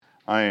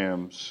I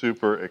am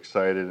super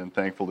excited and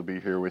thankful to be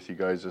here with you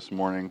guys this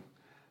morning.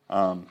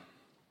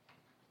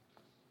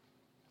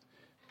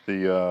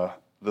 The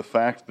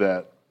fact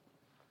that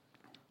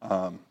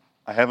I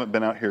haven't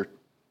been out here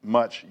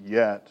much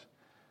yet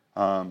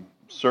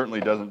certainly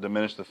doesn't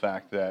diminish the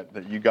fact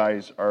that you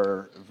guys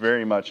are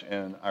very much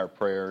in our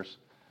prayers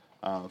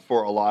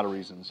for a lot of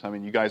reasons. I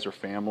mean, you guys are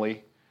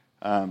family.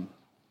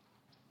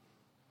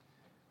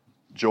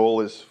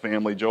 Joel is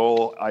family.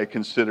 Joel, I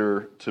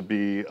consider to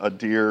be a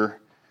dear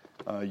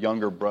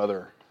younger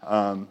brother.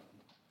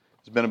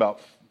 It's been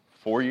about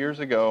 4 years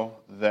ago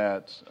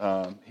that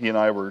he and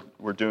I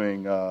were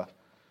doing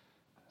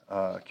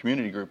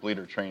community group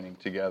leader training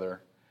together,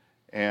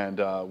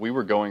 and we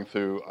were going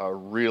through a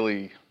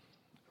really,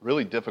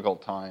 really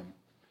difficult time.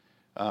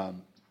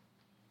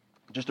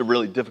 Just a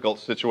really difficult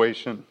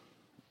situation.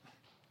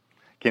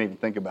 Can't even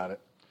think about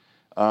it.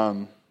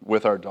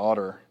 With our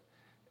daughter,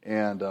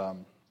 and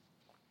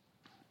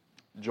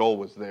Joel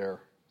was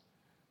there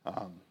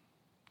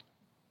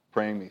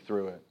praying me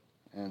through it.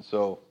 And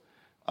so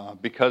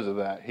because of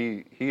that,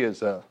 he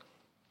is a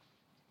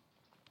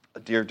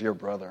dear, dear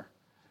brother.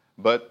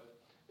 But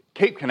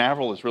Cape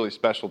Canaveral is really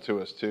special to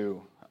us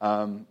too.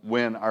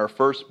 When our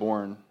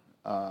firstborn,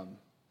 I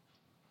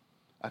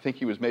think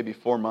he was maybe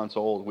 4 months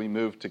old, we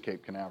moved to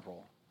Cape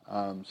Canaveral.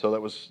 So that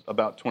was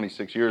about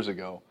 26 years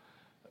ago.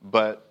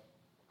 But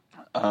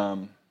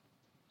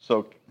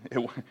so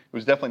it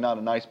was definitely not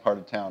a nice part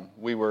of town.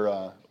 We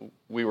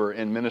were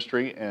in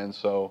ministry, and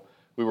so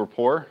we were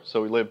poor.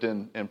 So we lived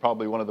in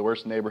probably one of the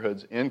worst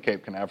neighborhoods in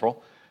Cape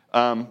Canaveral.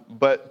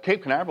 But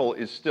Cape Canaveral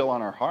is still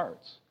on our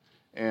hearts,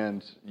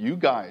 and you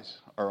guys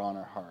are on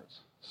our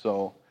hearts.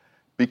 So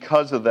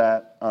because of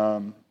that,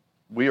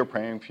 we are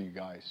praying for you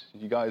guys.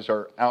 You guys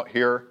are out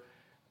here,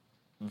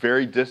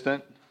 very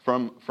distant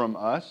from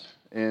us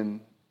in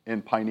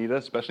Pineda,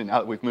 especially now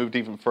that we've moved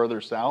even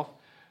further south.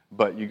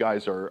 But you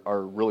guys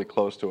are really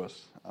close to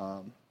us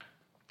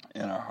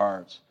in our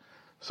hearts.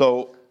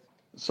 So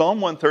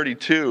Psalm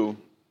 132,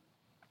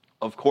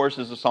 of course,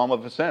 is a psalm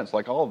of ascents,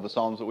 like all of the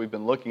psalms that we've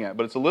been looking at.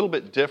 But it's a little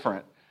bit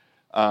different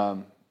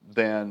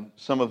than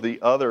some of the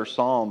other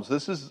psalms.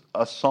 This is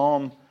a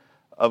psalm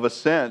of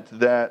ascent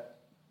that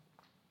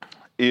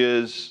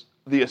is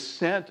the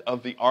ascent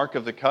of the Ark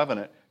of the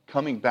Covenant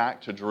coming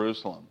back to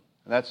Jerusalem.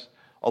 And that's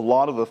a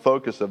lot of the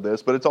focus of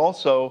this. But it's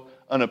also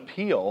an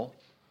appeal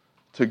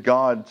to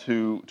God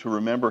to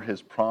remember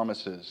his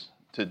promises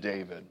to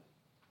David.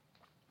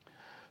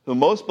 So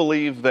most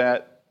believe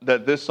that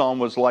this psalm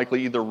was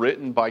likely either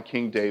written by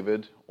King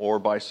David or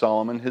by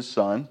Solomon, his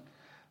son.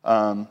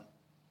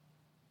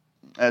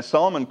 As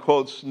Solomon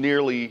quotes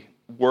nearly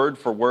word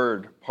for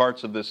word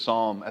parts of this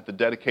psalm at the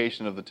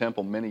dedication of the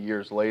temple many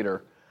years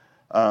later,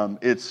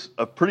 it's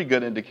a pretty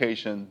good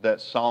indication that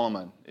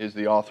Solomon is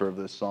the author of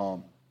this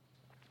psalm.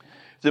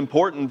 It's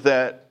important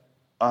that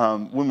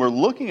when we're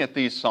looking at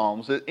these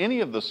psalms, at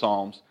any of the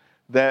psalms,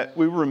 that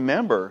we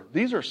remember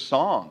these are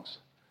songs.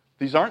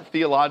 These aren't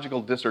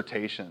theological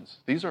dissertations.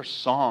 These are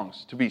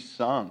songs to be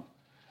sung.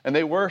 And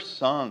they were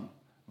sung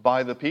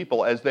by the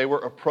people as they were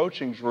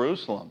approaching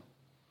Jerusalem.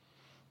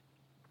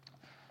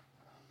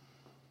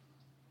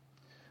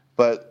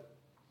 But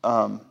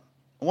I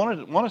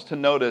want us to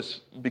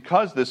notice,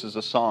 because this is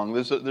a song,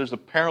 there's a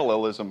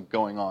parallelism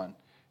going on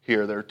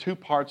here. There are two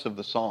parts of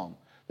the psalm.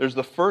 There's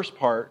the first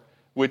part,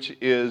 which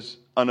is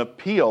an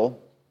appeal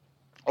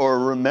or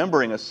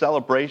remembering, a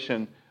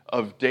celebration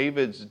of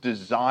David's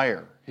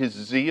desire, his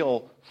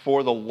zeal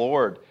for the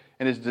Lord,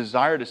 and his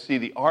desire to see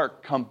the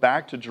ark come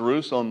back to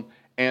Jerusalem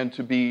and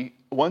to be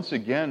once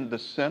again the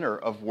center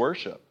of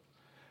worship.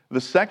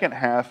 The second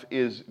half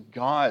is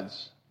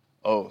God's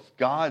oath,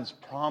 God's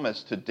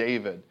promise to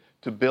David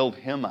to build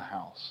him a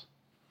house.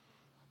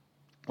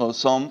 Well,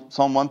 Psalm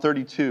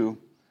 132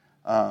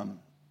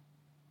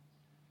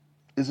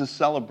 is a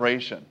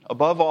celebration.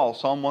 Above all,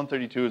 Psalm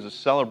 132 is a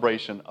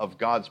celebration of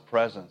God's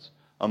presence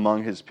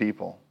among his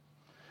people.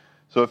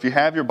 So if you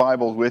have your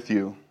Bibles with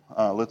you,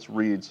 let's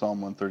read Psalm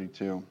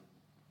 132.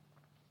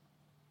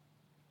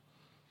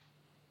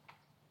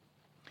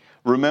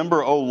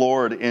 Remember, O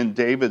Lord, in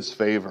David's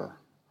favor,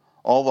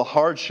 all the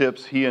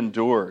hardships he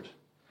endured,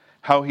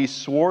 how he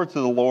swore to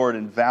the Lord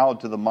and vowed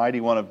to the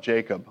Mighty One of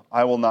Jacob,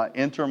 I will not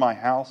enter my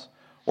house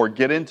or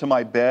get into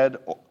my bed.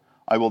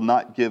 I will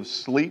not give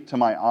sleep to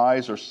my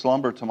eyes or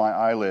slumber to my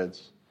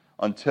eyelids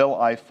until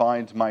I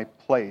find a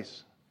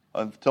place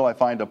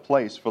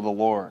for the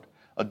Lord,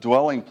 a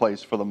dwelling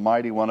place for the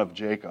Mighty One of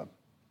Jacob.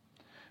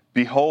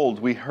 Behold,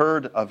 we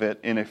heard of it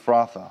in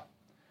Ephrathah.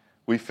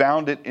 We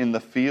found it in the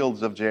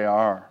fields of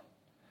Jaar.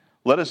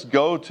 Let us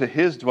go to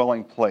his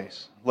dwelling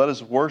place. Let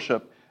us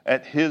worship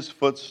at his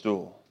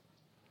footstool.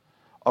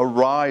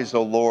 Arise,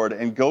 O Lord,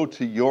 and go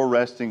to your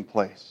resting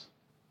place,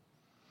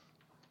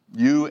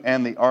 you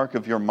and the ark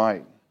of your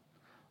might.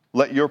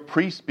 Let your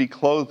priests be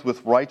clothed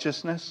with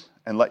righteousness,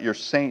 and let your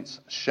saints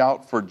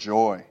shout for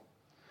joy.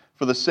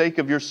 For the sake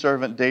of your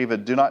servant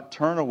David, do not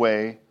turn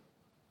away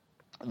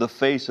the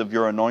face of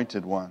your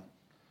anointed one.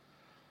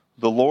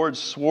 The Lord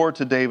swore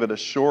to David a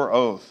sure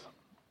oath.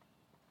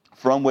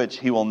 from which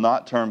he will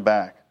not turn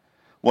back.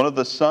 One of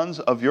the sons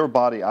of your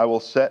body I will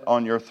set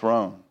on your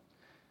throne.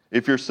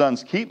 If your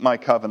sons keep my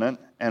covenant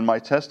and my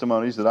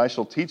testimonies that I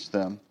shall teach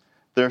them,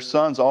 their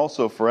sons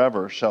also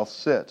forever shall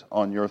sit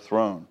on your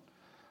throne.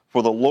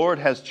 For the Lord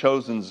has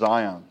chosen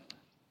Zion.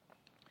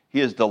 He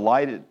has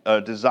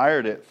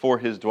desired it for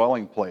his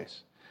dwelling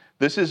place.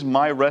 This is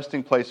my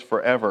resting place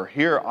forever.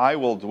 Here I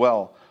will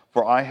dwell,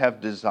 for I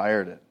have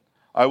desired it.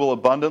 I will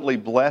abundantly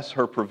bless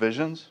her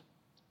provisions.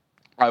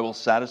 I will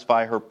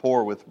satisfy her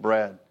poor with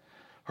bread.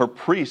 Her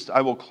priests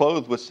I will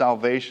clothe with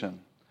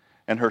salvation,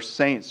 and her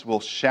saints will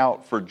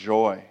shout for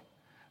joy.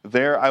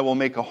 There I will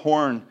make a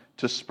horn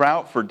to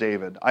sprout for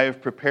David. I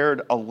have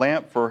prepared a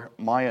lamp for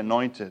my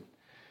anointed.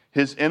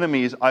 His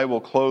enemies I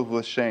will clothe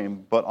with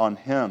shame, but on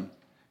him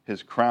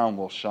his crown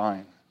will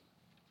shine.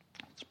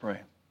 Let's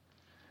pray.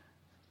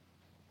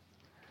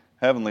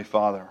 Heavenly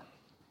Father,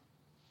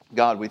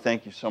 God, we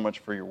thank you so much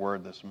for your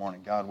word this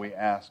morning. God, we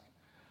ask,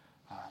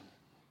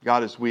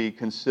 God, as we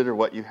consider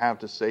what you have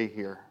to say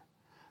here,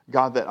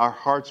 God, that our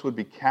hearts would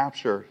be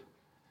captured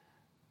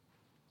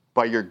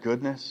by your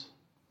goodness.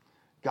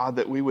 God,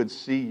 that we would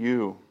see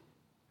you,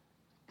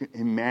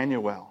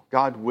 Emmanuel,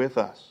 God with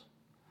us.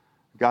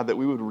 God, that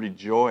we would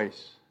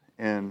rejoice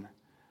in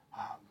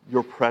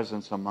your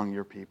presence among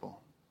your people.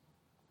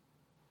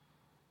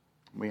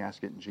 We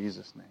ask it in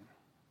Jesus' name.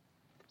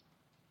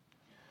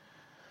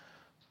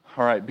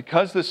 All right,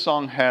 because this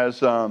song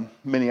has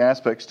many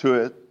aspects to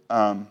it,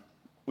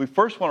 we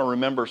first want to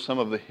remember some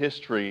of the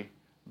history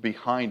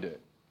behind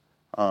it,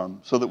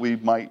 so that we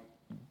might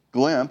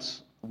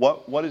glimpse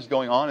what is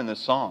going on in this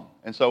song,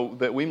 and so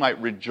that we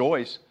might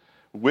rejoice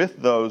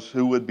with those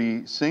who would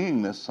be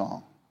singing this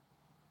song.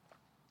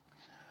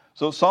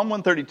 So Psalm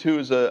 132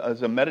 is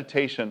a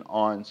meditation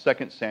on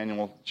 2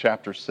 Samuel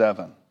chapter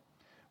 7,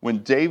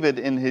 when David,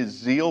 in his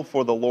zeal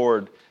for the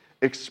Lord,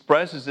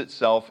 expresses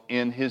itself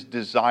in his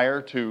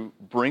desire to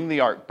bring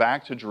the ark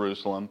back to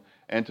Jerusalem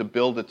and to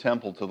build a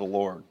temple to the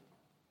Lord.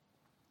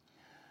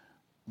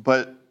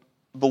 But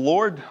the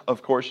Lord,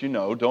 of course, you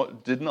know,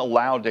 didn't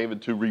allow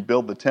David to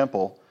rebuild the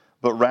temple,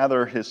 but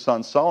rather his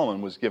son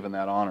Solomon was given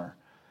that honor.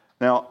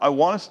 Now, I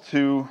want us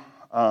to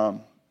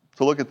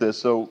look at this.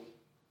 So,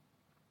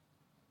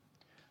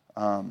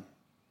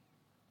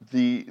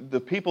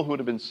 the people who would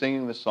have been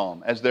singing the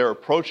psalm as they're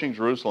approaching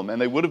Jerusalem,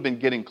 and they would have been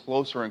getting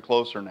closer and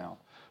closer now.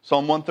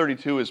 Psalm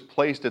 132 is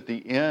placed at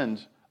the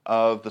end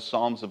of the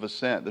Psalms of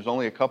Ascent. There's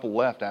only a couple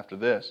left after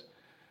this.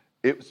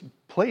 It's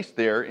placed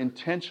there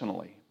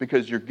intentionally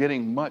because you're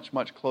getting much,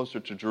 much closer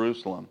to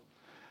Jerusalem.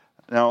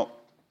 Now,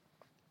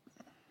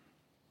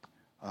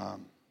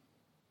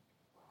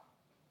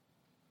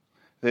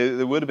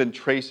 they would have been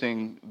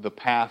tracing the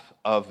path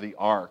of the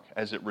ark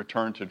as it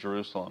returned to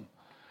Jerusalem.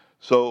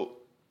 So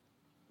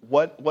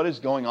what is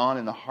going on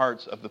in the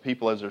hearts of the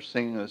people as they're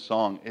singing this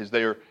song is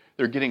they're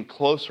getting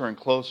closer and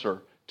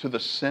closer to the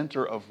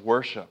center of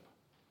worship.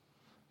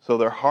 So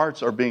their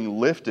hearts are being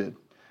lifted.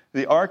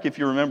 The ark, if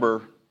you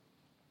remember,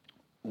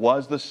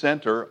 was the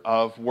center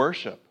of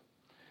worship.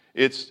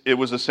 It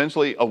was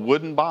essentially a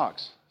wooden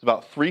box. It's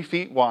about 3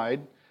 feet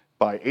wide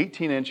by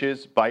 18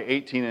 inches by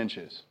 18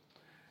 inches,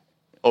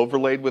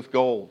 overlaid with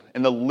gold.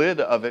 And the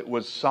lid of it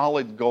was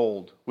solid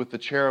gold with the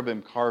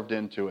cherubim carved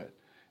into it.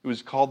 It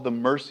was called the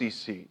mercy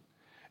seat.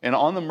 And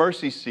on the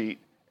mercy seat,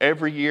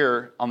 every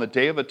year on the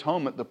Day of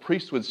Atonement, the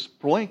priest would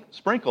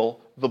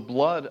sprinkle the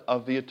blood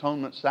of the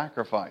atonement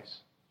sacrifice.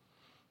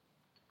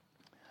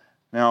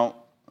 Now,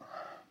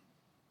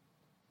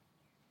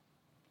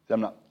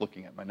 I'm not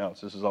looking at my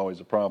notes. This is always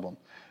a problem.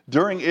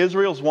 During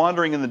Israel's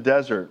wandering in the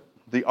desert,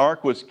 the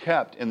ark was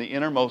kept in the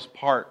innermost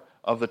part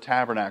of the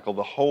tabernacle,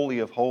 the Holy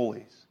of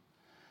Holies.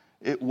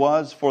 It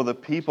was for the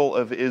people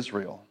of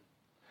Israel,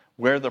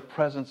 where the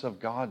presence of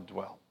God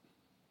dwelt.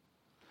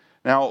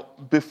 Now,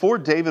 before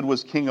David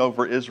was king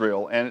over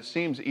Israel, and it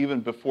seems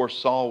even before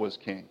Saul was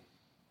king,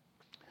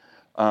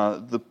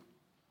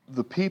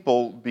 the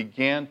people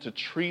began to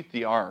treat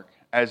the ark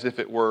as if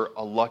it were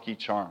a lucky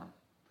charm.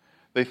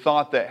 They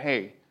thought that,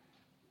 hey,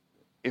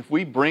 if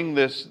we bring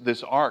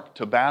this ark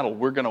to battle,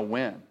 we're going to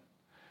win.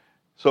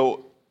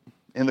 So,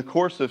 in the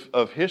course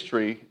of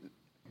history,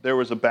 there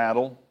was a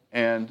battle,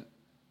 and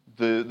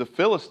the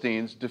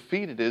Philistines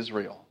defeated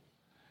Israel.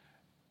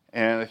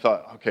 And they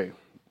thought, okay,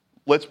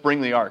 let's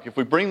bring the ark. If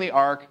we bring the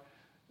ark,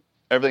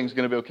 everything's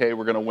going to be okay,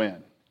 we're going to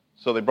win.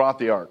 So they brought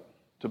the ark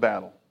to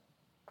battle.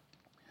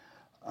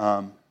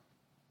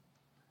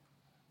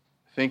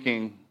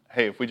 Thinking,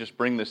 hey, if we just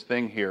bring this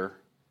thing here,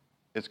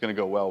 it's going to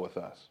go well with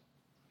us.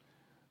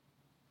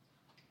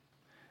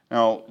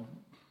 Now,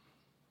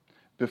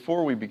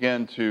 before we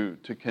begin to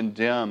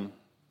condemn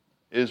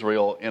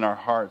Israel in our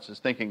hearts, is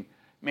thinking,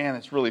 man,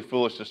 it's really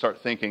foolish to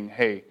start thinking,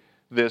 hey,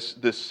 this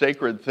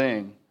sacred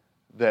thing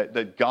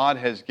that God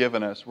has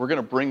given us, we're going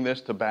to bring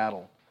this to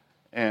battle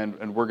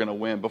and we're going to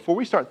win. Before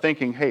we start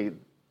thinking, hey,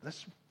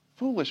 that's a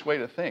foolish way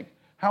to think.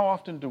 How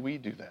often do we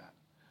do that?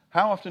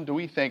 How often do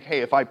we think, hey,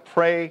 if I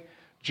pray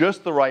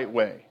just the right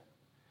way,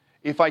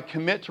 if I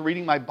commit to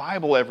reading my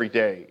Bible every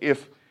day,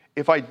 if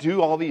if I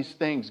do all these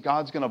things,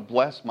 God's going to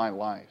bless my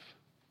life.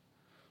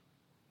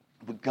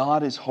 But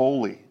God is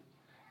holy.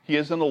 He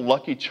isn't a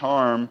lucky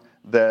charm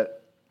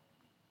that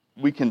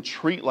we can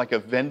treat like a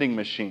vending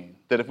machine,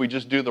 that if we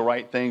just do the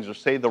right things or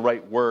say the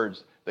right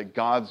words, that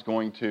God's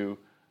going to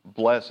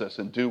bless us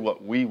and do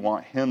what we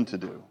want Him to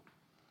do.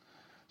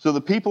 So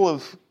the people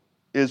of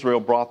Israel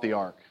brought the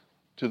ark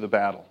to the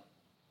battle,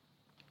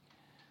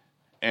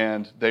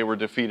 and they were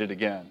defeated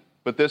again.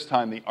 But this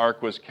time the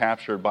ark was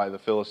captured by the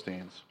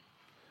Philistines.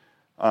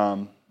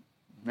 Now,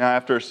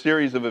 after a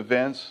series of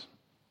events,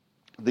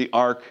 the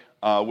ark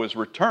was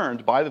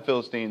returned by the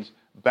Philistines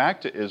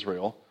back to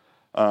Israel.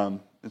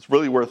 It's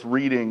really worth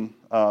reading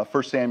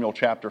 1 Samuel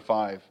chapter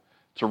 5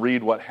 to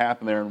read what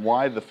happened there and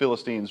why the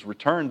Philistines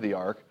returned the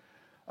ark.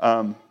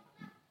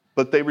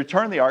 But they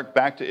returned the ark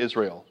back to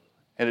Israel,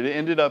 and it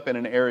ended up in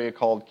an area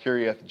called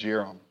Kiriath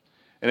Jearim.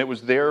 And it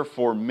was there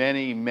for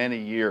many, many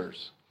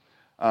years,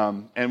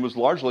 and was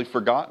largely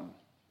forgotten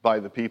by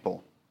the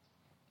people.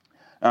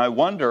 And I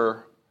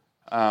wonder,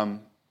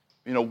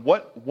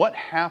 what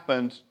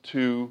happened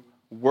to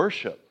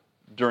worship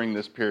during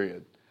this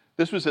period?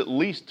 This was at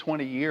least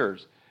 20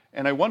 years.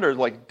 And I wonder,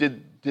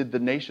 did the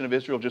nation of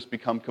Israel just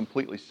become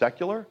completely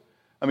secular?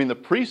 I mean, the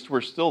priests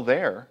were still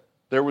there.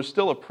 There was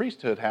still a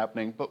priesthood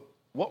happening, but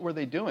what were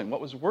they doing?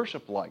 What was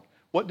worship like?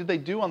 What did they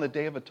do on the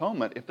Day of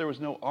Atonement if there was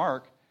no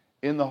ark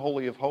in the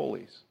Holy of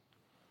Holies?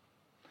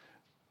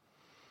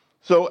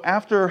 So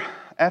after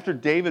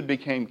David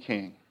became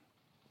king,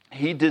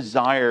 he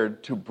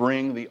desired to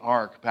bring the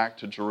ark back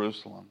to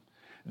Jerusalem.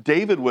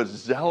 David was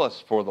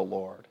zealous for the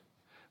Lord.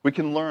 We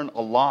can learn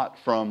a lot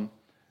from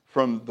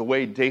the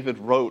way David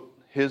wrote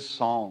his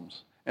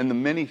Psalms and the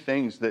many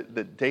things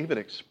that David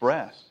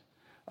expressed.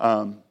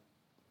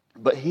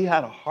 But he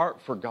had a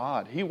heart for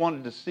God. He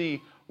wanted to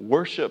see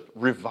worship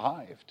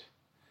revived.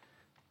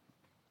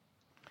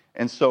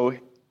 And so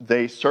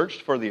they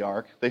searched for the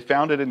ark. They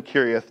found it in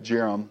Kiriath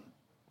Jearim.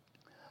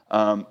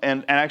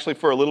 And actually,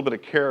 for a little bit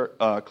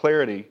of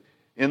clarity,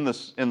 in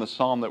the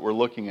psalm that we're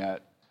looking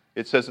at,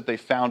 it says that they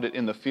found it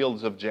in the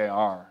fields of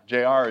Jaar.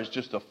 Jaar is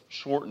just a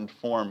shortened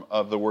form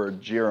of the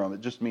word Jearim.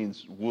 It just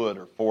means wood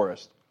or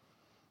forest.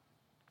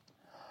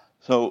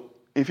 So,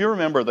 if you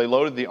remember, they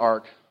loaded the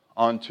ark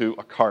onto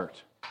a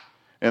cart,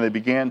 and they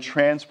began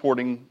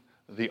transporting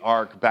the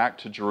ark back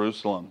to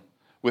Jerusalem,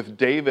 with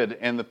David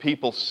and the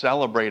people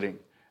celebrating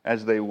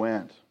as they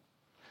went.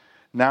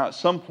 Now, at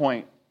some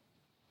point,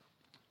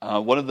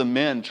 one of the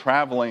men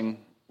traveling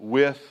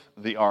with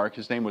the ark,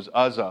 his name was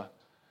Uzzah,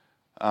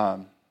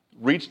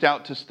 reached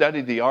out to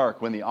steady the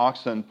ark when the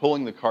oxen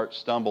pulling the cart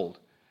stumbled,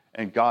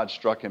 and God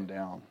struck him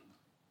down.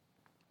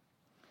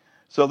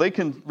 So they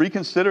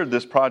reconsidered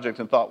this project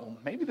and thought, well,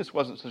 maybe this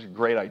wasn't such a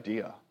great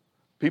idea.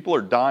 People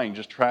are dying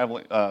just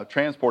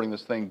transporting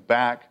this thing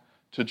back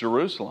to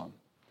Jerusalem.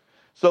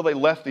 So they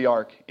left the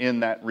ark in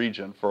that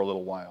region for a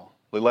little while.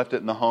 They left it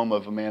in the home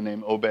of a man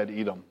named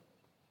Obed-Edom.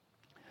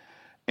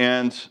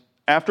 And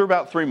after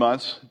about 3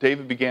 months,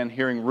 David began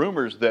hearing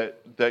rumors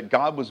that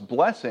God was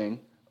blessing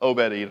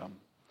Obed-Edom.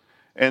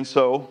 And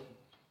so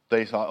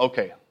they thought,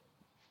 okay,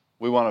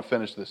 we want to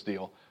finish this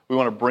deal. We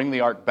want to bring the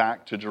ark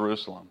back to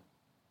Jerusalem.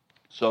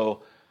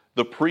 So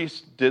the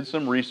priests did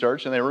some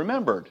research, and they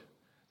remembered.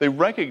 They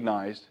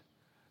recognized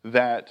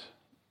that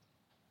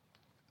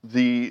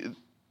the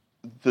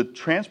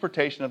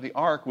transportation of the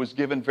ark was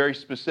given very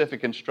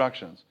specific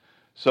instructions.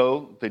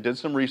 So they did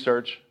some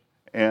research,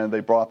 and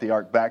they brought the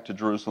ark back to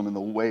Jerusalem in the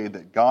way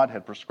that God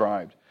had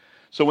prescribed.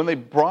 So when they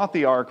brought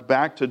the ark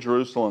back to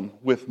Jerusalem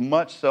with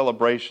much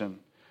celebration,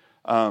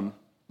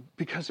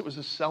 because it was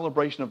a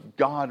celebration of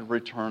God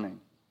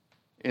returning,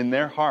 in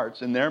their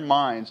hearts, in their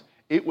minds,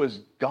 it was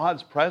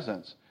God's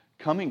presence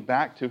coming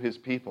back to His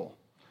people.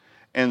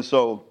 And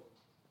so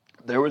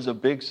there was a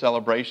big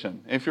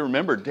celebration. If you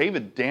remember,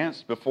 David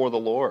danced before the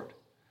Lord.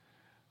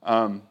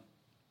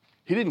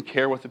 He didn't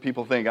care what the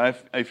people think.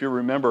 If you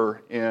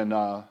remember in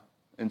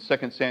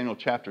 2 Samuel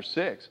chapter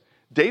 6,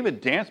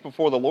 David danced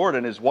before the Lord,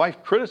 and his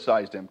wife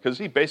criticized him because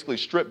he basically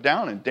stripped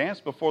down and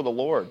danced before the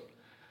Lord.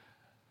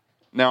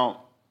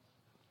 Now,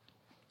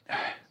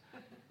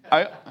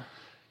 I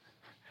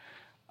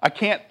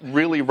can't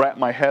really wrap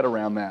my head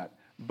around that.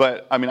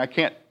 But, I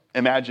can't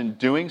imagine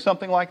doing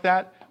something like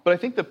that. But I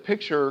think the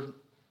picture,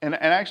 and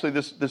actually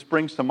this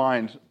brings to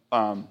mind,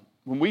 when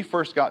we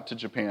first got to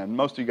Japan,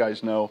 most of you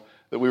guys know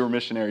that we were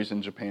missionaries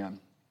in Japan.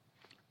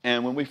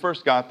 And when we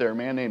first got there, a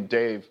man named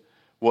Dave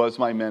was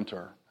my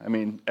mentor.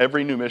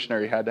 Every new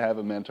missionary had to have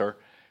a mentor.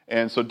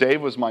 And so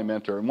Dave was my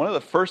mentor. And one of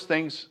the first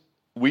things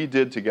we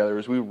did together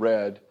is we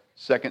read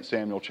 2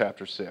 Samuel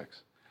chapter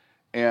 6.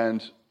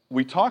 And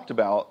we talked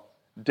about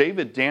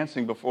David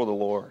dancing before the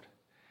Lord.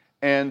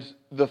 And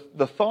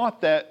the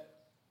thought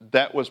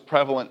that was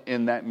prevalent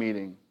in that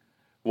meeting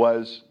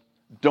was,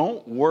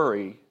 don't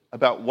worry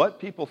about what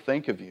people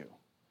think of you.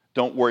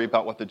 Don't worry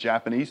about what the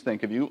Japanese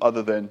think of you,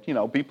 other than,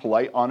 be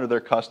polite, honor their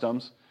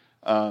customs.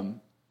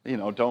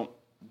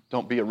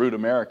 Don't be a rude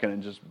American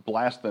and just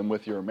blast them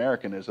with your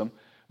Americanism.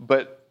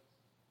 But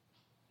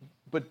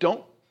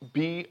don't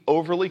be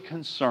overly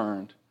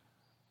concerned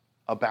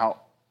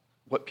about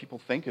what people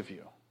think of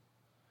you,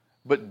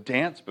 but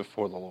dance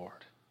before the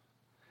Lord.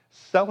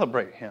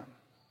 Celebrate Him.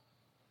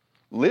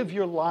 Live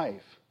your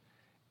life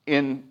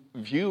in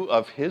view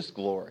of His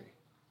glory,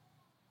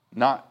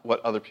 not what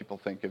other people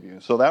think of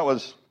you. So that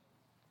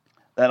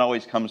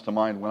always comes to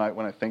mind when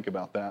I think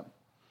about that.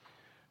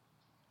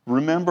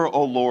 Remember,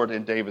 O Lord,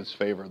 in David's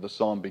favor, the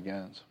psalm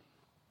begins.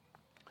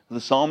 The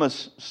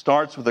psalmist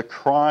starts with a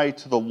cry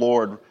to the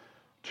Lord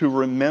to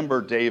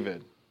remember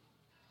David.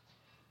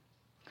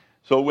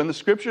 So when the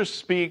scriptures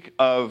speak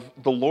of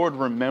the Lord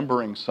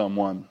remembering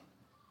someone,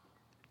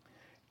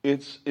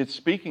 it's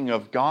speaking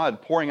of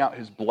God pouring out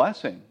His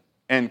blessing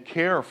and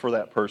care for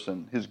that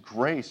person, His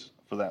grace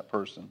for that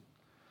person.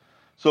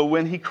 So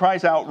when he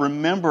cries out,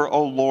 remember,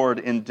 O Lord,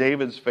 in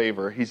David's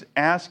favor, he's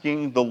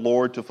asking the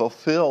Lord to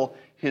fulfill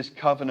His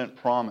covenant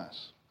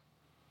promise.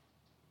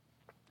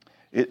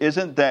 It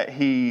isn't that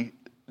he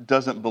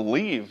doesn't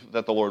believe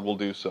that the Lord will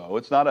do so.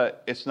 It's not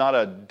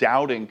a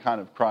doubting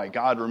kind of cry.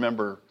 God,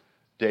 remember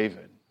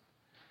David.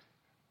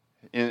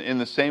 In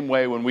the same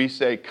way, when we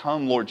say,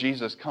 come, Lord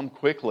Jesus, come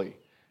quickly,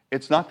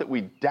 it's not that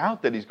we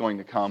doubt that He's going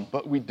to come,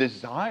 but we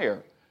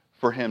desire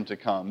for Him to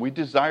come. We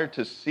desire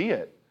to see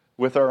it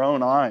with our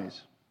own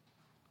eyes.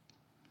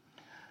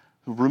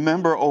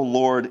 Remember, O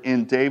Lord,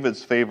 in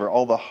David's favor,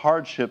 all the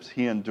hardships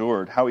he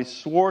endured, how he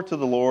swore to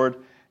the Lord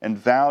and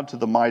vowed to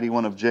the Mighty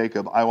One of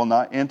Jacob, I will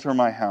not enter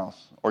my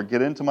house or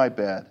get into my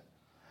bed.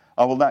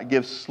 I will not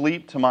give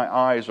sleep to my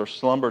eyes or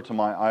slumber to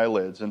my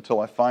eyelids until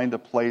I find a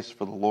place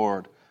for the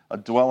Lord, a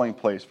dwelling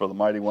place for the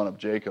Mighty One of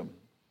Jacob.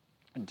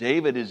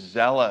 David is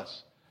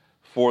zealous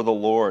for the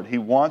Lord. He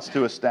wants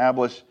to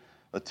establish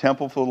a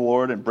temple for the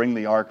Lord and bring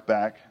the ark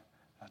back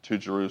to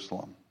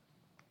Jerusalem.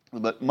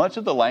 But much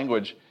of the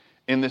language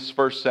in this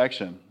first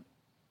section,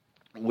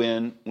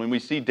 when we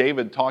see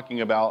David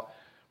talking about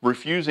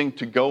refusing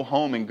to go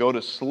home and go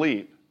to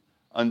sleep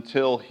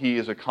until he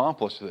has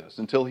accomplished this,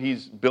 until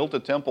he's built a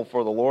temple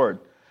for the Lord,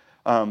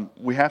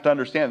 we have to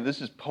understand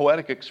this is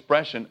poetic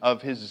expression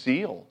of his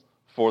zeal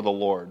for the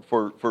Lord,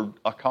 for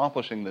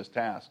accomplishing this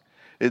task.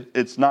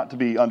 It's not to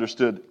be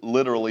understood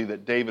literally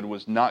that David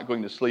was not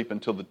going to sleep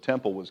until the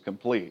temple was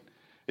complete.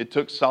 It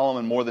took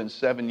Solomon more than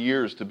 7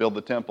 years to build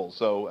the temple.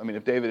 So,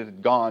 if David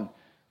had gone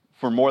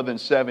for more than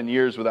 7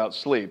 years without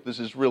sleep, this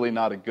is really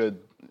not a good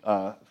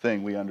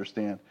thing, we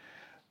understand.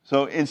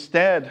 So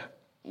instead,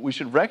 we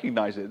should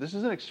recognize it. This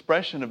is an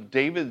expression of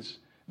David's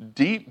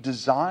deep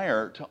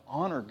desire to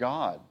honor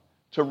God,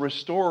 to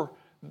restore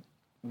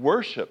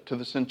worship to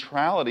the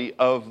centrality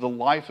of the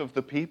life of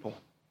the people.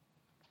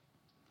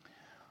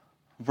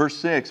 Verse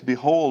 6,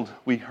 behold,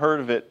 we heard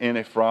of it in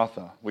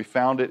Ephrathah. We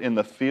found it in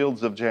the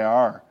fields of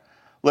Jaar.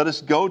 Let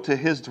us go to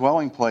His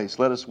dwelling place.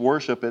 Let us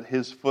worship at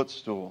His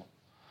footstool.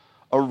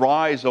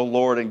 Arise, O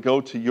Lord, and go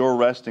to your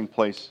resting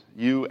place,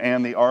 you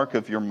and the ark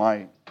of your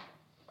might.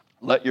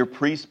 Let your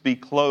priests be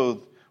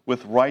clothed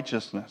with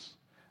righteousness.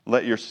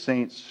 Let your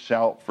saints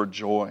shout for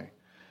joy.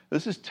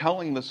 This is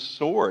telling the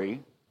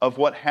story of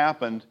what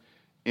happened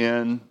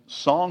in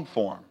song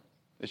form.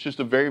 It's just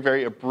a very,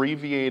 very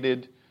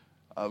abbreviated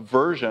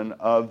version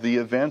of the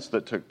events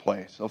that took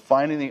place, of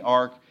finding the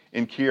ark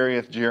in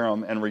Kiriath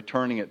Jearim and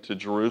returning it to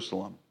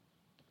Jerusalem,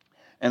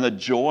 and the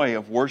joy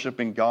of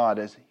worshiping God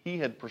as He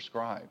had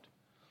prescribed.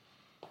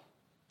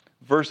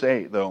 Verse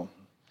 8, though,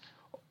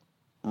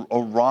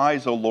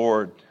 arise, O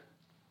Lord,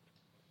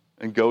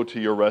 and go to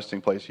your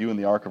resting place, you and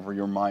the ark of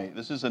your might.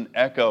 This is an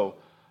echo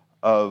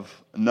of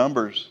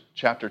Numbers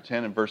chapter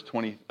 10 and verse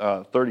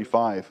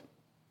 35.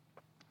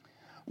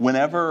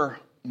 Whenever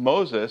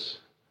Moses,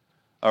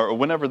 or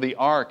whenever the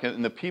ark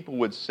and the people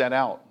would set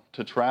out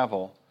to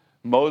travel,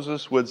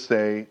 Moses would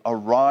say,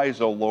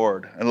 arise, O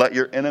Lord, and let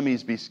your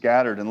enemies be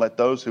scattered, and let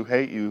those who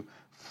hate you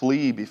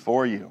flee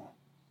before you.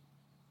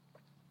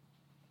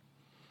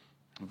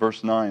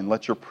 Verse 9,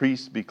 let your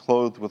priests be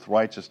clothed with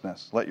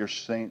righteousness. Let your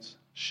saints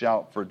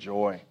shout for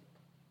joy.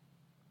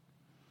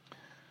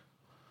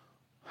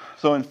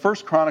 So in 1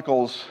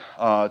 Chronicles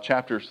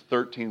chapters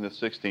 13 to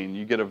 16,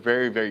 you get a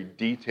very, very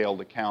detailed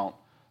account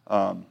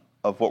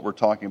of what we're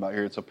talking about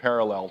here. It's a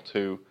parallel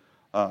to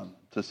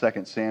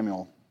 2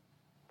 Samuel.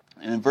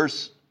 And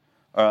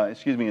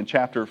in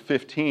chapter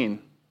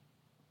 15,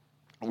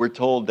 we're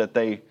told that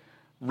the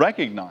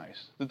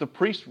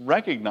priests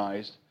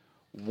recognized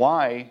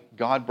why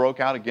God broke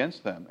out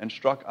against them and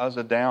struck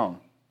Uzzah down.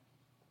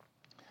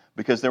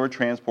 Because they were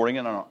transporting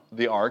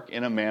the ark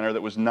in a manner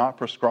that was not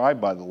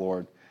prescribed by the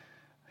Lord.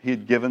 He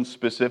had given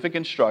specific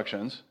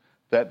instructions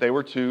that they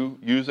were to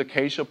use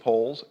acacia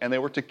poles and they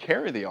were to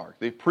carry the ark.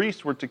 The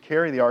priests were to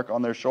carry the ark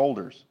on their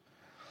shoulders.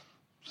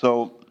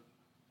 So,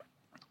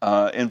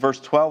 in verse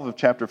 12 of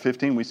chapter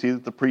 15, we see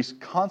that the priests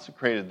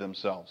consecrated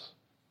themselves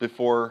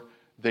before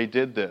they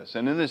did this.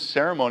 And in this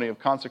ceremony of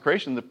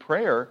consecration, the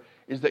prayer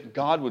is that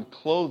God would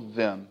clothe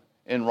them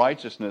in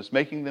righteousness,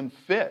 making them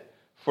fit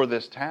for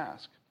this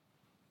task.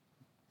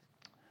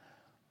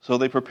 So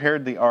they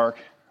prepared the ark,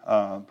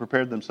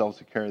 prepared themselves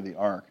to carry the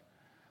ark.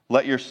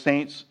 Let your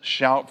saints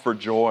shout for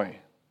joy.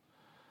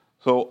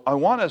 So I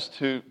want us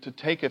to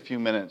take a few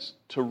minutes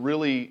to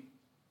really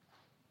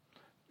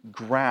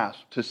grasp,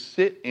 to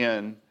sit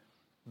in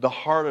the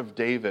heart of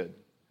David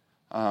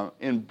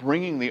in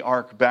bringing the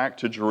ark back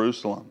to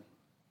Jerusalem.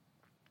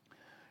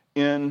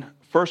 In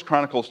 1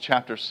 Chronicles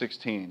chapter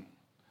 16,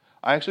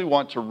 I actually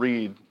want to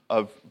read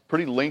a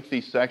pretty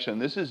lengthy section.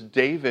 This is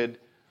David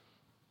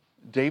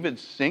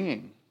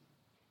singing.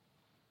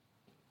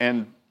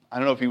 And I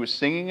don't know if he was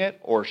singing it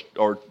or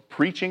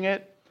preaching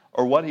it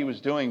or what he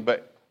was doing,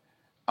 but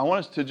I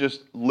want us to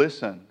just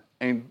listen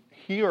and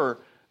hear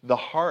the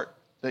heart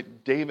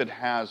that David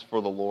has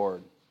for the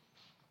Lord.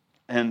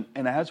 And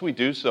as we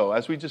do so,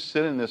 as we just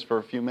sit in this for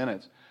a few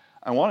minutes,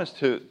 I want us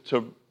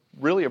to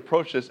really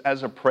approach this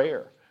as a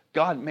prayer.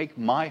 God, make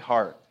my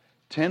heart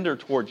tender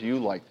towards you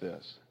like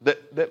this.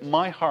 That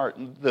my heart,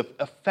 the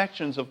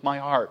affections of my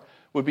heart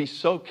would be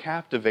so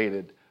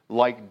captivated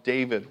like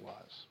David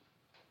was.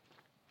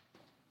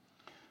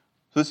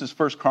 So this is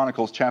 1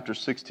 Chronicles chapter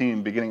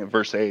 16, beginning at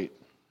verse 8.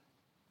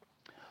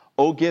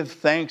 Oh, give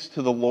thanks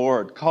to the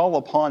Lord. Call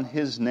upon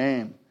His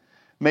name.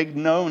 Make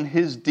known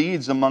His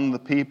deeds among the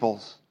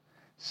peoples.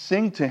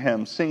 Sing to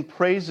Him. Sing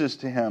praises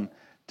to Him.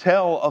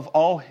 Tell of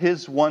all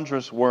His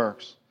wondrous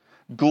works.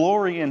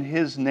 Glory in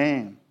His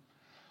name.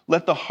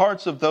 Let the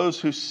hearts of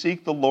those who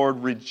seek the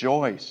Lord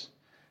rejoice.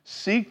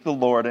 Seek the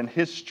Lord and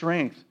His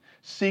strength.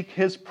 Seek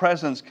His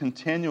presence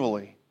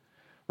continually.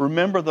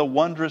 Remember the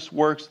wondrous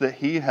works that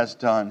He has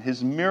done,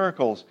 His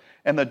miracles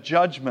and the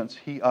judgments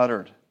He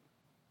uttered.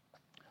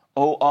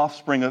 O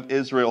offspring of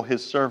Israel,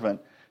 His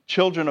servant,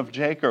 children of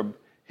Jacob,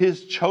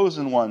 His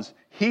chosen ones,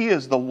 He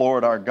is the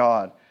Lord our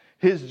God.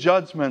 His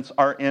judgments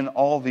are in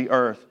all the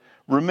earth.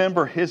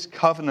 Remember His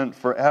covenant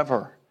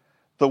forever,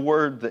 the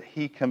word that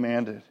He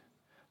commanded.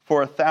 For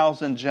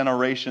 1,000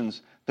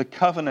 generations, the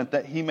covenant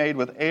that He made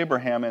with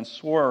Abraham and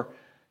swore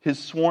His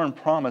sworn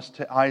promise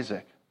to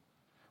Isaac,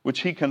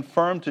 which He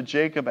confirmed to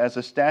Jacob as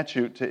a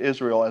statute, to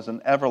Israel as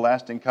an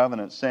everlasting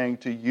covenant, saying,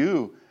 to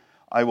you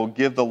I will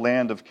give the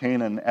land of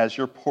Canaan as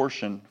your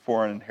portion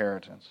for an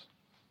inheritance.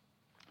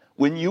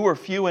 When you were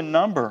few in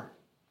number,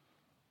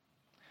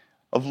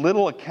 of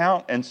little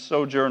account and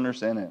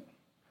sojourners in it,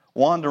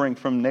 wandering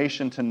from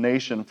nation to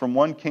nation, from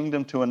one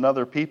kingdom to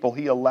another people,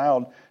 He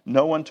allowed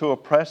no one to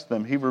oppress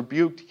them. He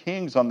rebuked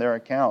kings on their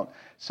account,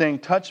 saying,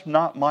 touch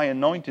not my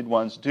anointed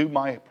ones, do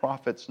my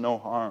prophets no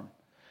harm.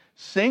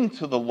 Sing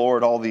to the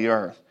Lord, all the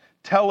earth.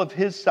 Tell of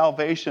His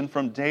salvation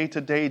from day to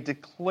day.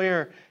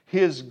 Declare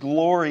His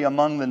glory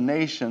among the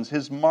nations,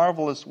 His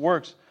marvelous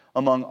works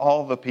among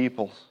all the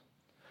peoples.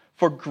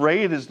 For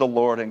great is the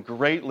Lord and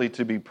greatly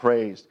to be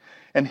praised.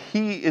 And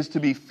He is to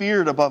be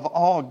feared above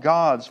all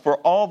gods, for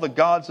all the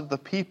gods of the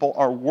people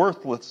are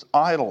worthless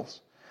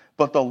idols.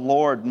 But the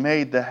Lord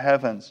made the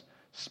heavens.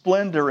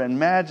 Splendor and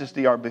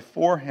majesty are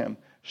before Him.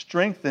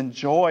 Strength and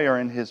joy are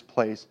in His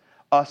place.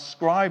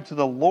 Ascribe to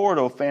the Lord,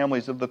 O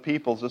families of the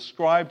peoples.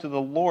 Ascribe to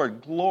the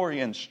Lord glory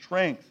and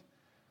strength.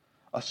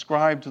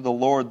 Ascribe to the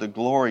Lord the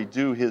glory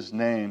due His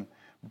name.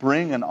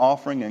 Bring an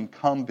offering and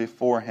come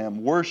before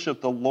Him.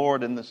 Worship the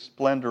Lord in the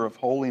splendor of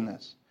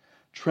holiness.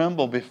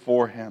 Tremble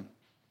before Him,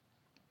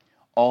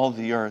 all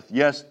the earth.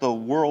 Yes, the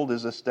world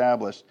is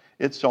established.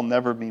 It shall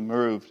never be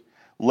moved.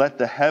 Let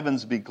the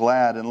heavens be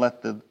glad and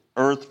let the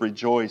earth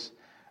rejoice.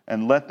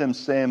 And let them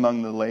say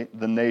among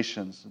the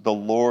nations, the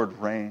Lord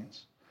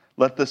reigns.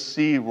 Let the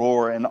sea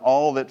roar and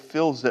all that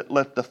fills it.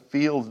 Let the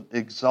field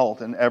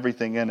exult and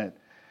everything in it.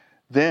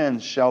 Then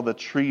shall the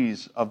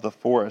trees of the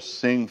forest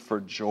sing for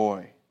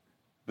joy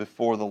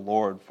before the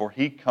Lord, for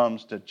He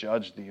comes to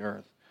judge the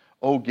earth.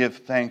 Oh, give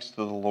thanks to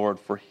the Lord,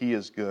 for He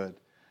is good.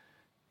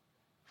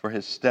 For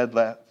His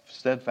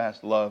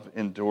steadfast love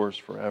endures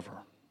forever.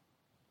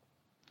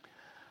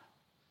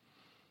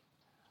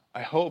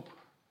 I hope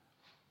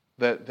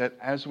that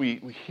as we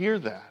hear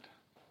that,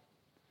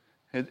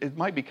 it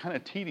might be kind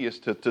of tedious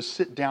to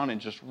sit down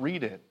and just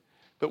read it.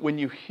 But when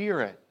you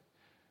hear it,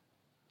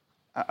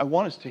 I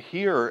want us to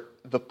hear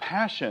the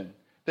passion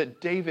that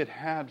David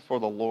had for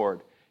the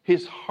Lord.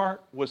 His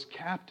heart was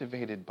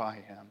captivated by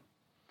Him.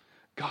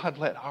 God,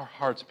 let our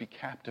hearts be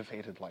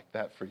captivated like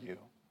that for you.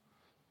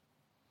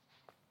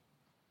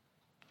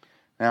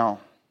 Now,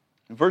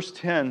 verse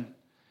 10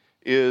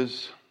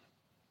 is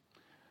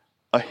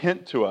a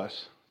hint to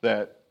us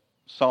that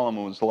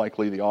Solomon was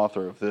likely the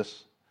author of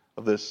this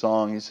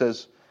song. He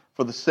says,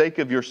 for the sake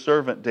of your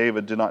servant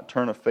David, do not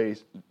turn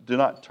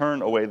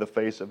away the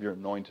face of your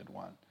anointed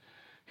one.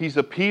 He's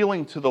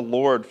appealing to the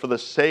Lord for the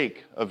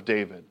sake of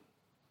David,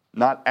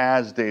 not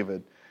as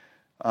David.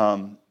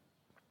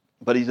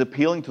 But he's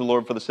appealing to the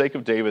Lord for the sake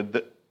of David,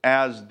 that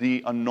as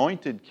the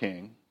anointed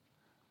king,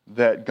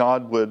 that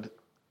God would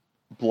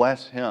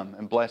bless him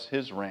and bless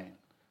his reign,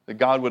 that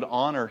God would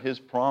honor His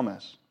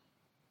promise.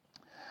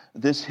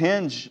 This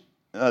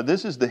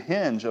is the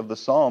hinge of the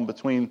psalm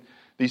between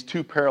these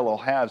two parallel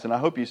halves. And I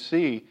hope you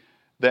see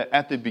that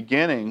at the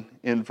beginning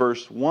in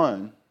verse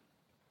 1,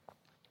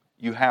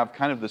 you have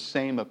kind of the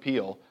same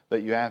appeal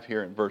that you have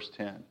here in verse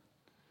 10.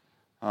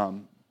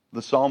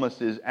 The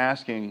psalmist is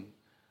asking,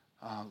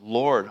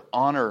 Lord,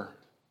 honor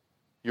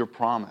your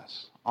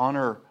promise.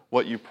 Honor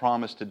what you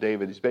promised to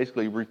David. He's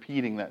basically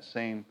repeating that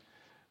same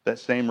that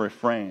same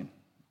refrain.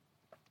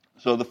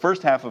 So the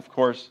first half, of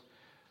course,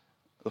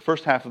 the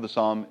first half of the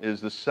psalm is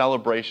the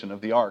celebration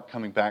of the ark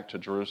coming back to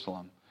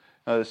Jerusalem.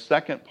 Now, the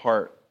second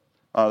part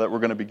that we're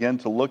going to begin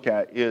to look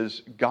at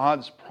is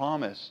God's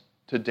promise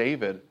to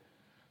David.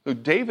 So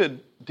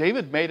David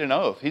made an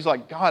oath. He's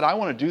like, God, I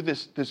want to do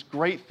this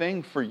great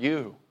thing for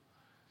you.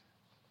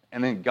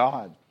 And then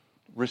God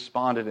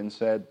responded and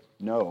said,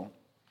 no,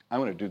 I'm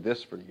going to do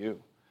this for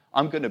you.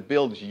 I'm going to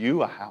build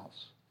you a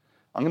house.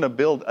 I'm going to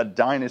build a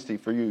dynasty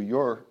for you.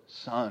 Your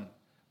son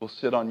will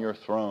sit on your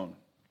throne.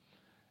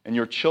 And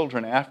your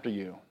children after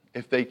you,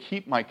 if they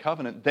keep my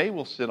covenant, they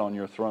will sit on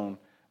your throne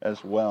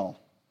as well.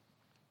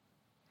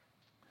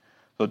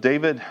 So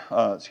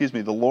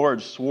the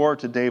Lord swore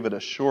to David a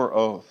sure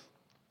oath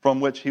from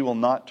which he will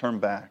not turn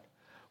back.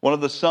 One of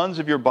the sons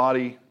of your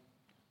body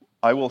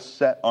I will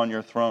set on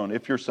your throne.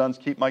 If your sons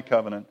keep my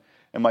covenant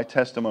and my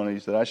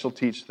testimonies that I shall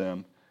teach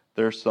them,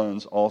 their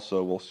sons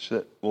also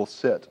will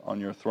sit on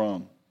your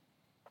throne.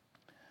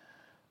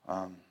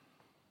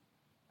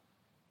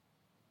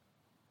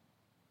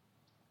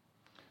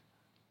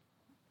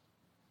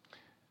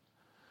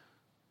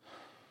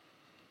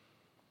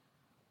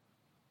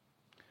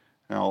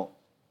 Now,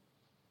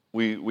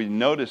 we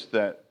notice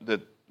that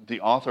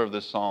the author of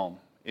this psalm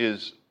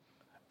is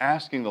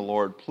asking the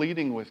Lord,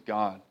 pleading with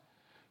God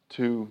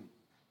to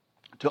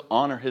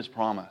honor his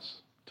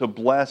promise, to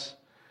bless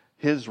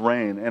his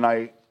reign. And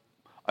I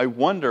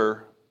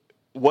wonder,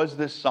 was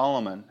this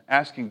Solomon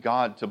asking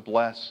God to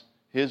bless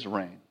his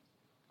reign?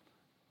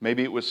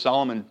 Maybe it was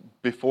Solomon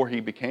before he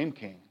became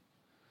king,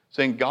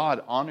 saying,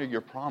 God, honor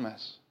your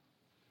promise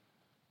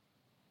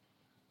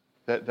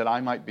that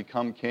I might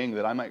become king,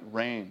 that I might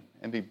reign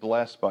and be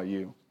blessed by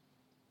you.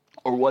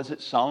 Or was it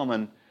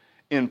Solomon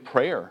in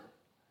prayer,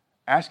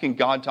 asking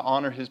God to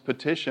honor his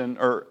petition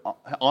or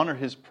honor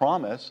his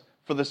promise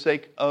for the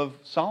sake of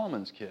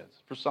Solomon's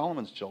kids, for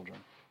Solomon's children,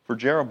 for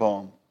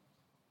Jeroboam?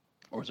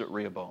 Or is it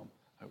Rehoboam?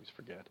 I always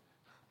forget.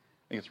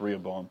 I think it's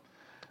Rehoboam.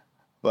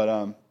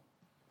 But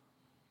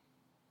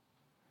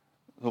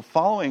so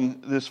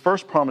following this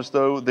first promise,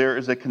 though, there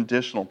is a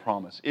conditional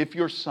promise. If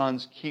your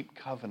sons keep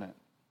covenant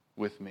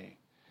with me,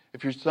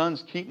 if your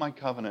sons keep my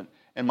covenant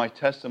and my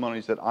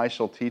testimonies that I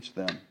shall teach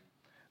them,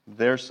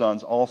 their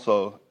sons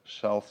also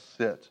shall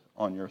sit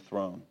on your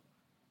throne.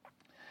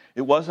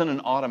 It wasn't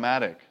an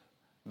automatic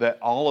that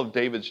all of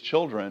David's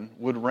children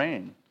would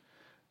reign.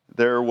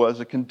 There was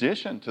a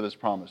condition to this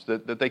promise,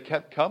 that they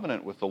kept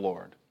covenant with the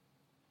Lord.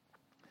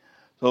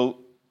 So,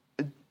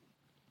 I'm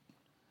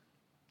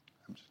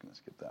just going to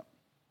skip that.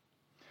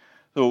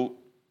 So,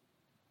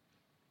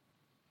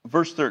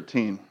 verse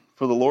 13,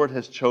 for the Lord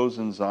has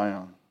chosen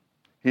Zion.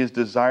 He has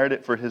desired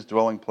it for his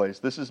dwelling place.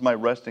 This is my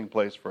resting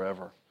place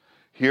forever.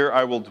 Here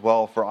I will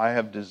dwell, for I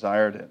have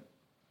desired it.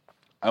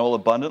 I will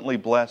abundantly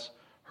bless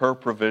her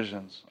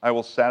provisions. I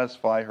will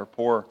satisfy her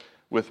poor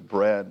with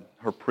bread.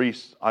 Her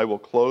priests I will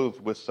clothe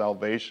with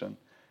salvation,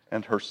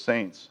 and her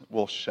saints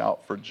will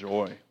shout for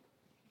joy.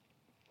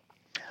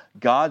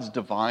 God's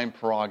divine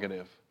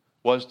prerogative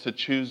was to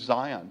choose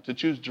Zion, to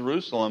choose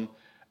Jerusalem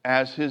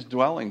as his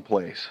dwelling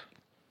place.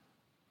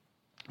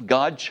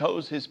 God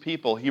chose his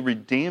people. He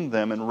redeemed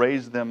them and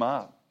raised them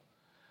up.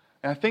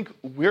 And I think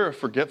we're a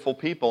forgetful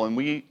people, and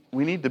we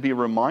need to be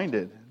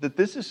reminded that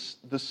this is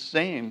the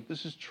same.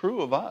 This is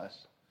true of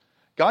us.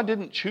 God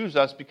didn't choose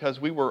us because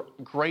we were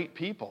great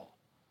people.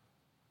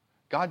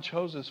 God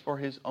chose us for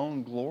his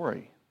own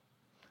glory.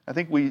 I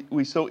think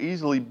we so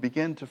easily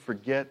begin to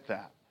forget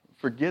that.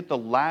 Forget the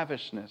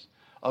lavishness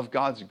of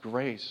God's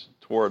grace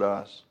toward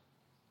us.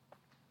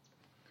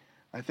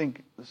 I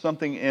think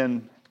something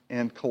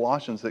in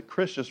Colossians that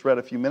Chris just read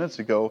a few minutes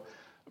ago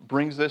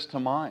brings this to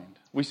mind.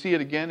 We see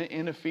it again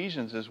in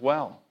Ephesians as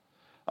well.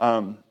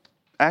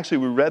 Actually,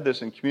 we read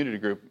this in community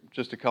group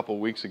just a couple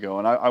of weeks ago,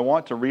 and I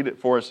want to read it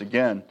for us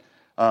again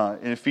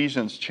in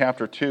Ephesians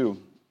chapter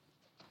 2.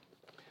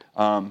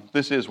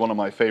 This is one of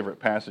my favorite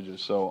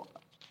passages, so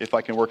if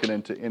I can work it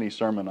into any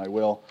sermon, I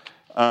will.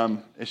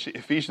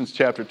 Ephesians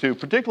chapter 2,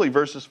 particularly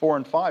verses 4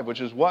 and 5,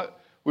 which is what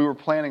we were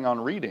planning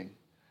on reading.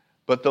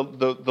 But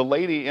the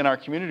lady in our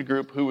community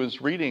group who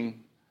was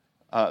reading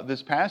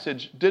this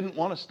passage didn't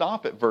want to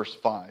stop at verse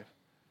 5.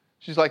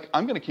 She's like,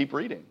 I'm going to keep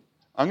reading.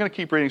 I'm going to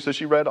keep reading. So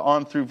she read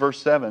on through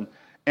verse 7.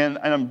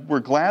 And we're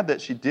glad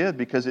that she did,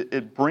 because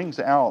it brings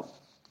out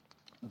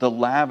the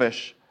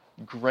lavish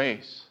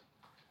grace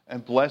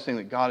and blessing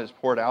that God has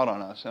poured out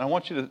on us. And I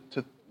want you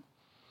to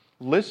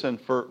listen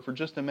for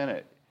just a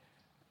minute.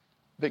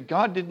 That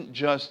God didn't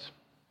just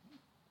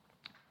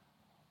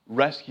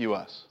rescue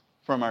us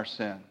from our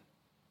sin.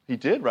 He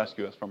did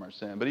rescue us from our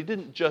sin, but he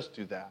didn't just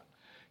do that.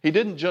 He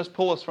didn't just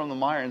pull us from the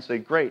mire and say,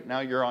 great, now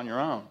you're on your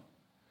own.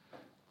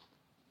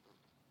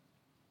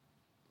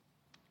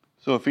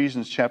 So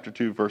Ephesians chapter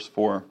 2, verse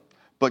 4.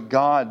 But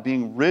God,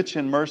 being rich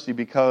in mercy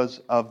because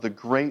of the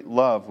great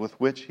love with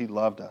which he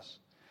loved us,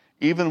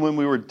 even when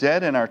we were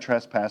dead in our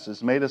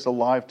trespasses, made us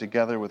alive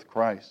together with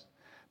Christ.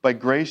 By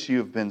grace you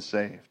have been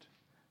saved,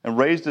 and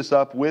raised us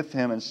up with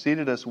him and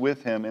seated us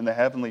with him in the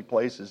heavenly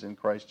places in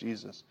Christ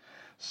Jesus,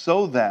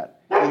 so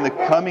that in the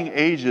coming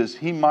ages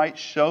He might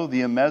show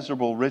the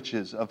immeasurable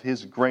riches of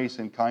His grace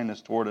and kindness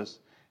toward us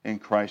in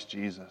Christ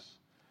Jesus.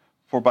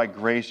 For by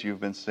grace you have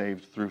been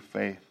saved through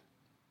faith.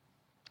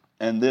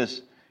 And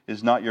this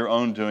is not your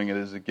own doing, it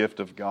is a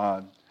gift of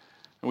God.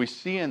 And we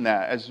see in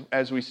that,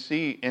 as we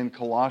see in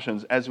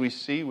Colossians, as we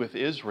see with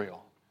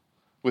Israel,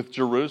 with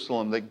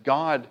Jerusalem, that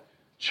God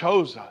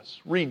chose us,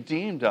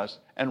 redeemed us,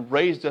 and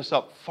raised us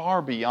up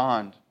far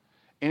beyond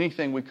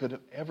anything we could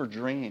have ever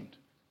dreamed.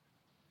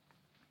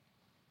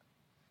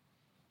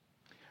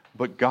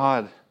 But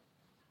God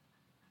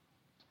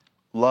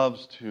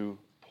loves to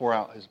pour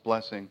out His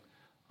blessing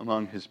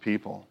among His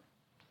people.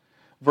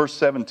 Verse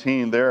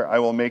 17, there I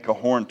will make a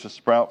horn to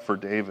sprout for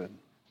David.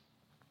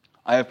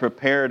 I have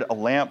prepared a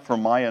lamp for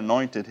my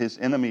anointed. His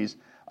enemies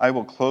I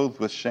will clothe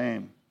with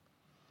shame,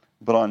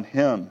 but on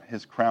him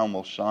His crown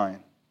will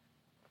shine.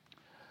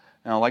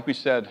 Now, like we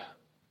said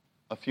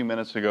a few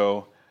minutes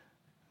ago,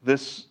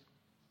 this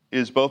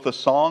is both a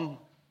song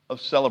of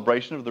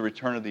celebration of the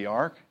return of the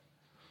ark,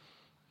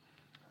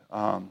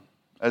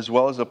 as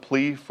well as a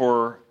plea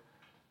for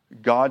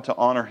God to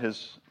honor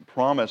His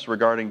promise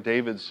regarding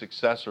David's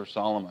successor,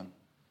 Solomon.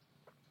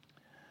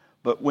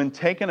 But when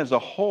taken as a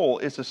whole,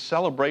 it's a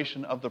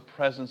celebration of the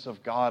presence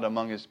of God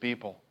among His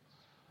people.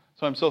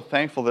 So I'm so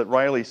thankful that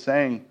Riley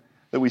sang,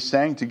 that we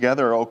sang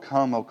together, O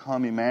come,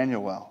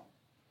 Emmanuel,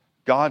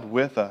 God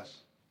with us.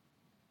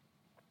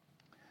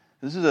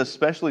 This is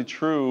especially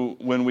true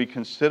when we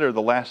consider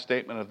the last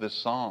statement of this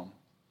psalm.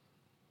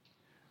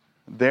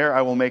 There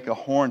I will make a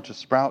horn to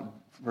sprout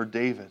for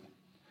David.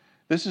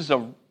 This is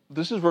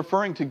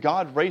referring to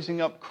God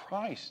raising up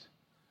Christ,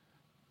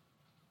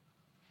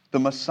 the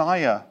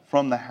Messiah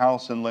from the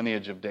house and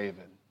lineage of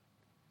David.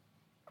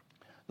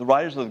 The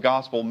writers of the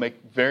gospel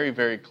make very,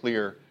 very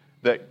clear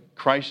that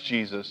Christ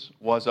Jesus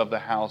was of the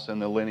house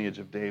and the lineage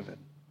of David.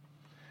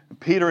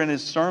 Peter, in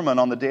his sermon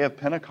on the day of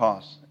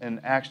Pentecost in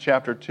Acts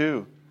chapter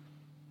 2,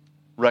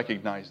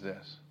 recognized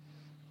this.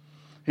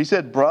 He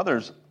said,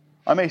 brothers,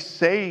 I may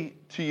say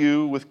to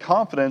you with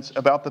confidence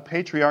about the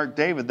patriarch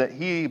David that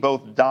he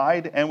both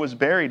died and was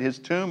buried. His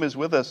tomb is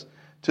with us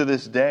to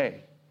this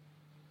day.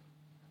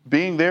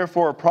 Being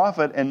therefore a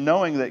prophet and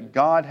knowing that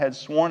God had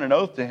sworn an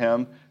oath to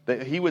him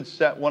that He would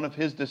set one of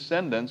His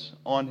descendants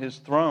on His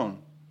throne,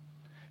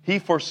 He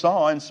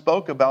foresaw and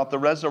spoke about the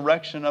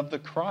resurrection of the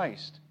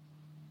Christ,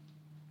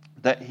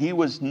 that He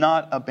was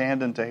not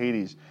abandoned to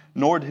Hades,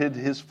 nor did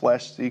His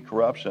flesh see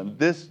corruption.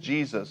 This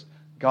Jesus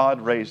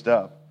God raised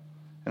up,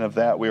 and of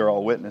that we are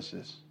all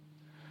witnesses.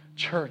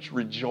 Church,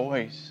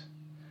 rejoice.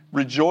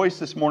 Rejoice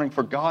this morning,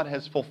 for God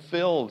has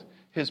fulfilled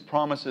His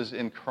promises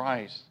in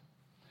Christ.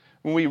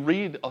 When we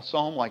read a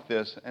psalm like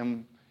this,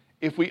 and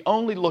if we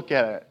only look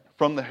at it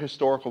from the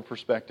historical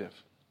perspective,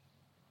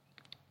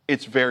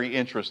 it's very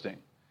interesting.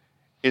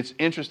 It's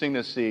interesting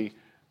to see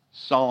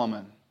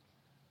Solomon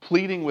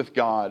pleading with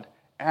God,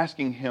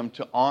 asking Him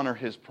to honor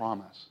His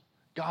promise.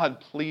 God,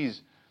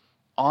 please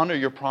honor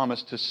your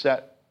promise to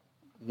set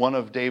one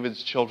of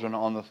David's children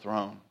on the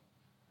throne.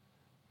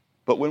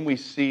 But when we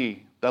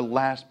see the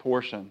last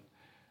portion,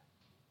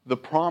 the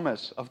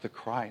promise of the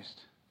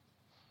Christ,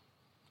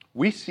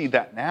 we see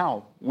that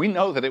now. We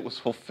know that it was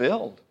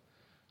fulfilled.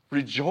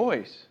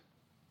 Rejoice.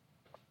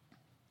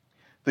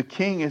 The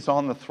King is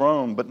on the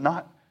throne, but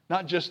not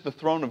just the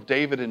throne of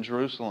David in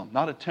Jerusalem,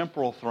 not a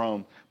temporal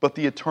throne, but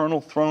the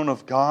eternal throne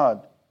of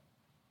God.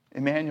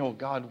 Emmanuel,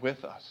 God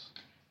with us,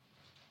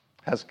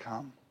 has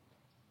come.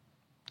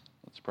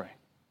 Let's pray.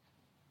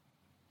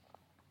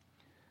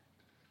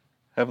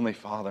 Heavenly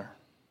Father,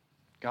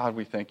 God,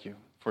 we thank You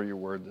for Your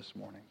word this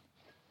morning.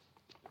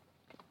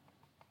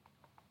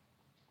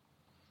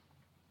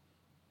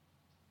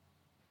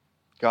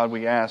 God,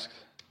 we ask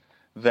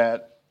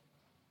that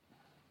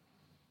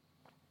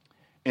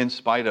in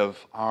spite of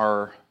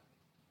our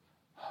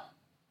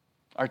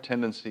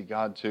tendency,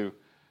 God, to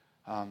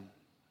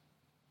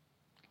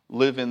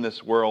live in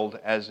this world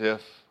as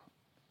if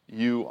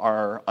You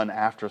are an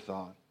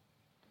afterthought.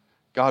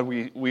 God,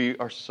 we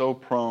are so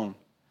prone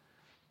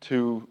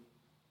to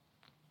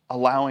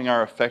allowing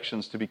our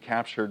affections to be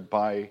captured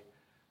by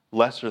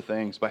lesser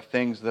things, by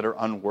things that are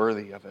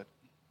unworthy of it.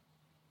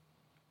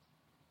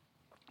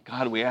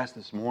 God, we ask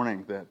this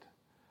morning that,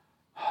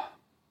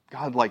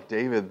 God, like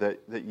David,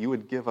 that You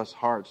would give us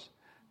hearts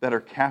that are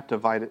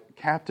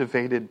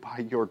captivated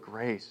by Your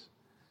grace.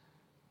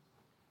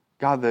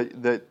 God,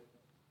 that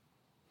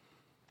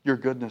Your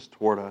goodness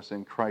toward us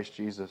in Christ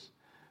Jesus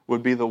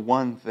would be the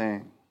one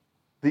thing,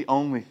 the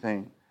only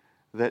thing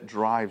that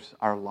drives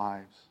our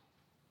lives.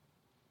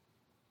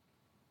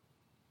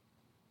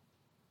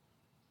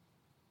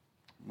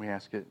 We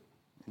ask it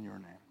in Your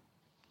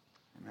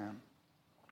name. Amen.